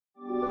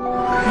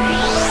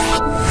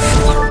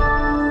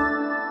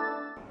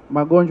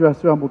magonjwa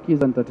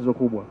yasiyoambukiza ni tatizo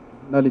kubwa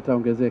na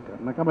litaongezeka.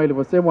 Na kama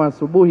ilivyosemwa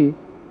asubuhi,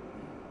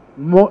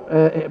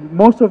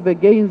 most of the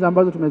gains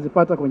ambazo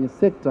tumezipata kwenye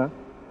sekta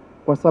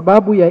kwa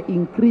sababu ya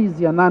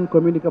increase ya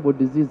non-communicable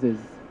diseases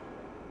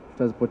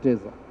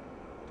tutazipoteza.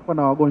 Tutakuwa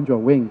na wagonjwa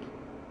wengi.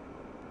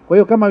 Kwa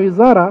hiyo kama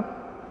wizara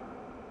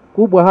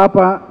kubwa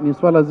hapa ni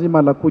swala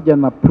zima la kuja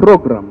na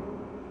program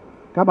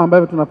kama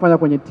ambavyo tunafanya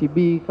kwenye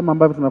TB, kama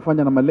ambavyo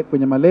tunafanya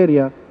kwenye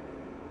malaria.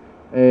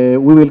 We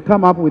will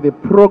come up with a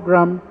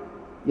program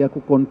ya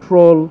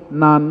kucontrol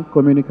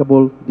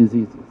non-communicable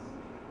diseases.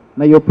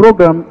 Na hiyo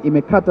program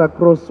imekata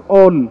across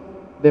all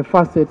the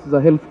facets za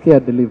healthcare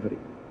delivery,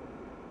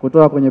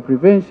 kutoka kwenye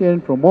prevention,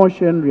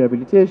 promotion,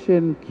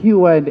 rehabilitation,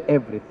 cure and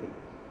everything.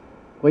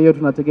 Kwa hiyo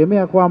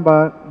tunategemea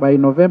kwamba by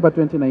November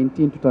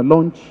 2019 tuta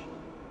launch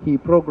hii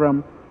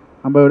program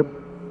ambayo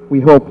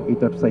we hope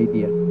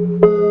itatusaidia.